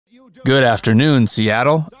Good afternoon,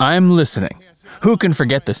 Seattle. I'm listening. Who can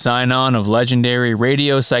forget the sign-on of legendary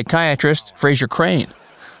radio psychiatrist Frasier Crane?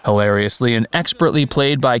 Hilariously and expertly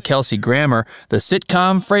played by Kelsey Grammer, the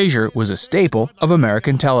sitcom Frasier was a staple of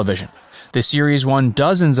American television. The series won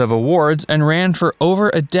dozens of awards and ran for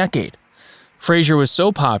over a decade. Frasier was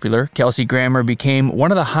so popular, Kelsey Grammer became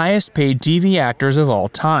one of the highest-paid TV actors of all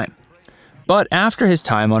time. But after his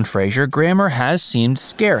time on Frasier, Grammer has seemed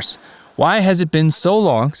scarce. Why has it been so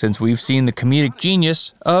long since we've seen the comedic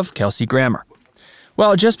genius of Kelsey Grammer?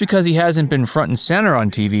 Well, just because he hasn't been front and center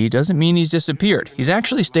on TV doesn't mean he's disappeared. He's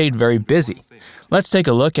actually stayed very busy. Let's take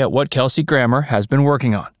a look at what Kelsey Grammer has been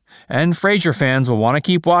working on. And Frasier fans will want to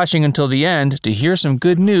keep watching until the end to hear some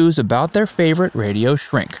good news about their favorite radio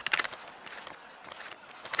shrink.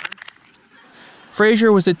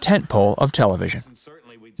 Frasier was a tentpole of television.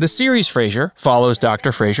 The series Frasier follows Dr.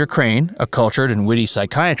 Frasier Crane, a cultured and witty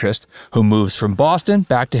psychiatrist who moves from Boston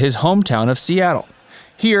back to his hometown of Seattle.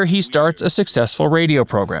 Here, he starts a successful radio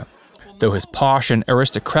program. Though his posh and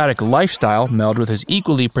aristocratic lifestyle melded with his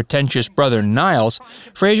equally pretentious brother Niles,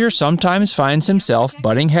 Frasier sometimes finds himself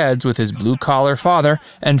butting heads with his blue-collar father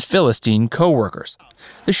and Philistine co-workers.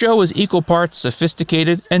 The show was equal parts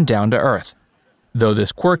sophisticated and down-to-earth. Though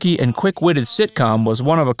this quirky and quick-witted sitcom was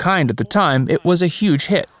one of a kind at the time, it was a huge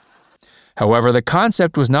hit. However, the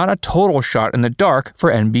concept was not a total shot in the dark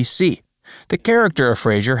for NBC. The character of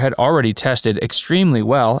Frasier had already tested extremely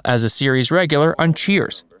well as a series regular on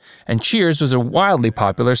Cheers, and Cheers was a wildly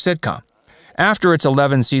popular sitcom. After its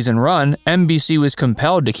 11-season run, NBC was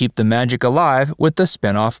compelled to keep the magic alive with the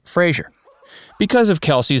spin-off Frasier. Because of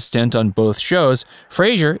Kelsey's stint on both shows,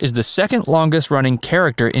 Frasier is the second longest-running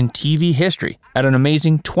character in TV history at an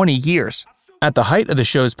amazing 20 years. At the height of the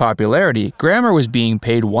show's popularity, Grammer was being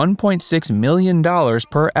paid $1.6 million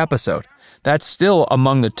per episode. That's still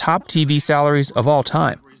among the top TV salaries of all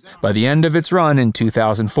time. By the end of its run in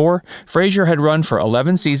 2004, Frasier had run for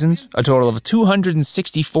 11 seasons, a total of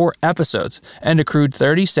 264 episodes, and accrued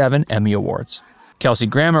 37 Emmy Awards. Kelsey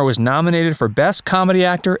Grammer was nominated for Best Comedy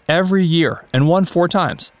Actor every year and won 4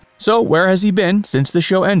 times. So where has he been since the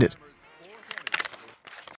show ended?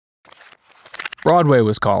 Broadway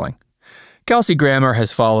was calling. Kelsey Grammer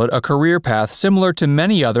has followed a career path similar to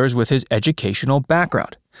many others with his educational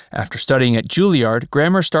background. After studying at Julliard,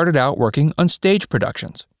 Grammer started out working on stage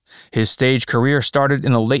productions. His stage career started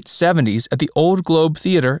in the late 70s at the Old Globe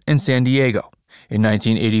Theater in San Diego. In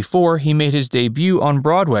 1984, he made his debut on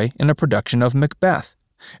Broadway in a production of Macbeth.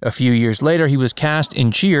 A few years later, he was cast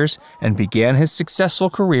in Cheers and began his successful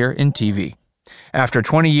career in TV. After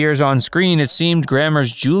 20 years on screen, it seemed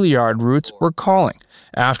Grammer's Julliard roots were calling.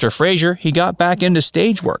 After Frasier, he got back into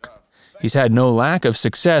stage work. He's had no lack of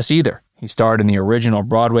success either. He starred in the original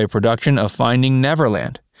Broadway production of Finding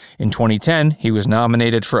Neverland. In 2010, he was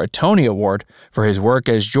nominated for a Tony Award for his work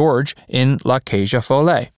as George in La Cage aux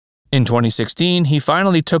Folles. In 2016, he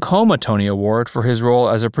finally took home a Tony Award for his role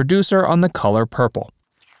as a producer on The Color Purple.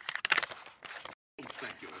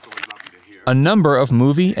 A number of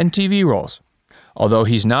movie and TV roles. Although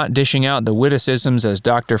he's not dishing out the witticisms as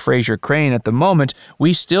Dr. Frasier Crane at the moment,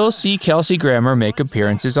 we still see Kelsey Grammer make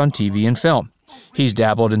appearances on TV and film. He's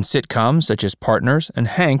dabbled in sitcoms such as Partners and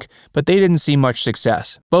Hank, but they didn't see much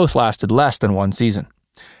success. Both lasted less than 1 season.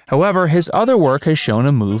 However, his other work has shown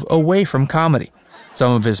a move away from comedy.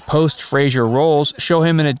 Some of his post-Frasier roles show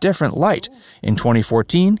him in a different light. In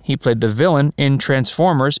 2014, he played the villain in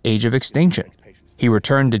Transformers: Age of Extinction. He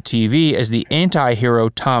returned to TV as the anti-hero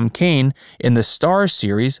Tom Kane in the Starz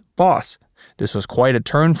series Boss. This was quite a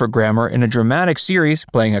turn for Grammer in a dramatic series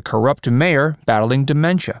playing a corrupt mayor battling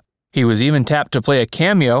dementia. He was even tapped to play a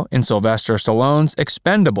cameo in Sylvester Stallone's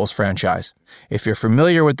Expendables franchise. If you're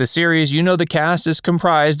familiar with the series, you know the cast is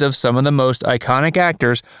comprised of some of the most iconic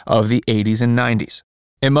actors of the 80s and 90s.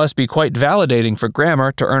 It must be quite validating for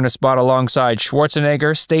Grammer to earn a spot alongside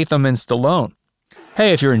Schwarzenegger, Statham, and Stallone.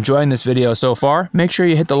 Hey, if you're enjoying this video so far, make sure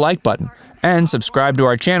you hit the like button and subscribe to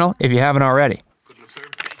our channel if you haven't already.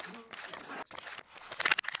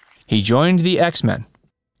 He joined the X-Men.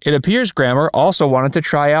 It appears Grammer also wanted to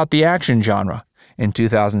try out the action genre. In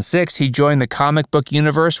 2006, he joined the comic book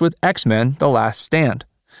universe with X-Men: The Last Stand,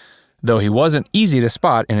 though he wasn't easy to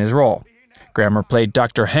spot in his role. Grammer played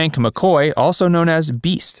Dr. Hank McCoy, also known as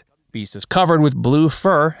Beast. Beast is covered with blue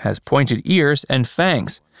fur, has pointed ears, and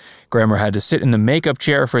fangs. Grammer had to sit in the makeup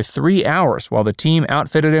chair for 3 hours while the team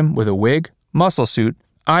outfitted him with a wig, muscle suit,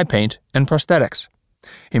 eye paint, and prosthetics.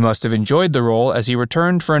 He must have enjoyed the role as he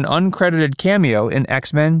returned for an uncredited cameo in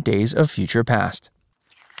X-Men: Days of Future Past.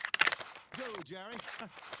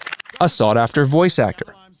 A sought-after voice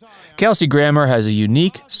actor. Kelsey Grammer has a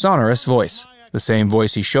unique, sonorous voice. The same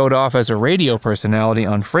voice he showed off as a radio personality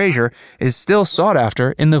on Frasier is still sought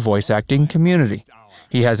after in the voice acting community.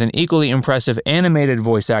 He has an equally impressive animated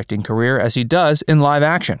voice acting career as he does in live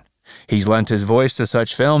action. He's lent his voice to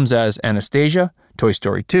such films as Anastasia, Toy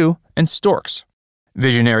Story 2, and Storks.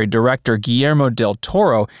 Visionary director Guillermo del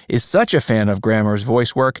Toro is such a fan of Grammer's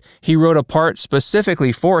voice work, he wrote a part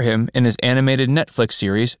specifically for him in his animated Netflix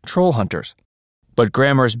series, Troll Hunters. But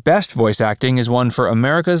Grammer's best voice acting is one for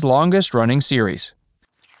America's longest-running series.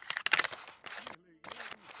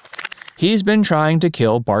 He's been trying to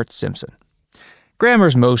kill Bart Simpson.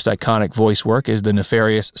 Grammer's most iconic voice work is the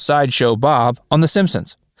nefarious Sideshow Bob on The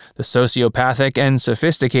Simpsons. The sociopathic and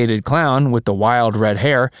sophisticated clown with the wild red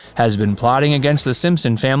hair has been plotting against the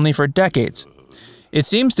Simpson family for decades. It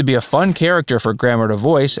seems to be a fun character for Grammer to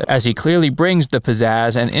voice, as he clearly brings the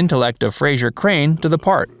pizzazz and intellect of Frasier Crane to the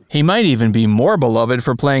part. He might even be more beloved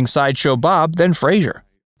for playing Sideshow Bob than Frasier.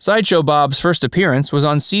 Sideshow Bob's first appearance was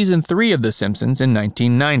on Season 3 of The Simpsons in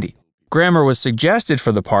 1990. Grammer was suggested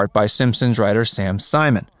for the part by Simpsons writer Sam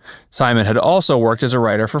Simon. Simon had also worked as a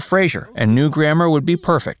writer for Frasier and knew Grammer would be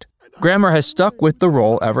perfect. Grammer has stuck with the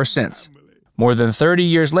role ever since. More than 30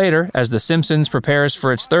 years later, as The Simpsons prepares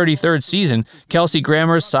for its 33rd season, Kelsey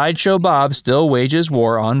Grammer's Sideshow Bob still wages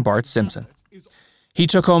war on Bart Simpson. He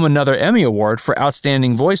took home another Emmy Award for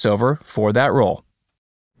Outstanding Voiceover for that role.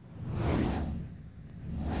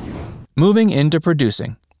 Moving into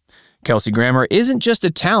producing. Kelsey Grammer isn't just a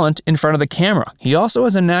talent in front of the camera, he also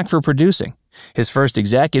has a knack for producing. His first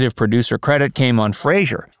executive producer credit came on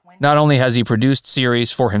Frasier. Not only has he produced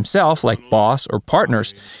series for himself like Boss or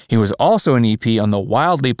Partners, he was also an EP on the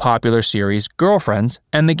wildly popular series Girlfriends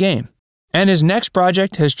and The Game. And his next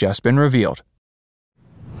project has just been revealed.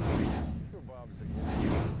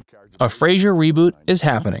 A Frasier reboot is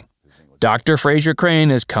happening. Dr. Frasier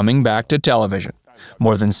Crane is coming back to television.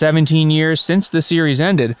 More than 17 years since the series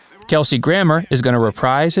ended, Kelsey Grammer is going to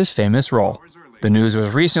reprise his famous role. The news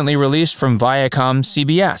was recently released from Viacom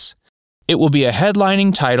CBS. It will be a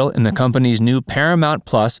headlining title in the company's new Paramount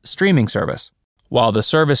Plus streaming service. While the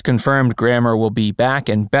service confirmed Grammer will be back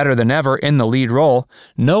and better than ever in the lead role,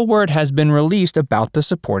 no word has been released about the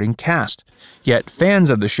supporting cast. Yet fans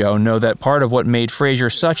of the show know that part of what made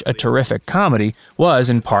Frasier such a terrific comedy was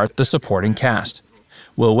in part the supporting cast.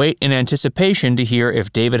 We'll wait in anticipation to hear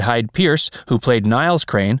if David Hyde Pierce, who played Niles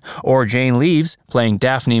Crane, or Jane Leeves, playing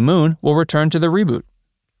Daphne Moon, will return to the reboot.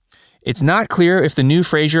 It's not clear if the new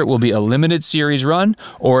Frasier will be a limited series run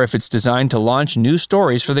or if it's designed to launch new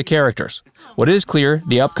stories for the characters. What is clear,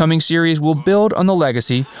 the upcoming series will build on the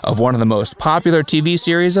legacy of one of the most popular TV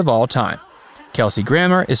series of all time. Kelsey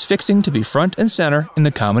Grammer is fixing to be front and center in the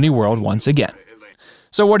comedy world once again.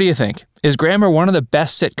 So what do you think? Is Grammer one of the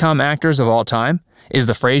best sitcom actors of all time? Is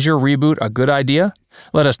the Frasier reboot a good idea?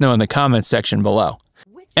 Let us know in the comments section below.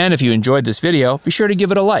 And if you enjoyed this video, be sure to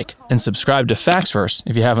give it a like and subscribe to Factsverse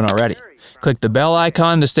if you haven't already. Click the bell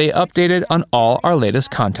icon to stay updated on all our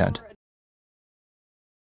latest content.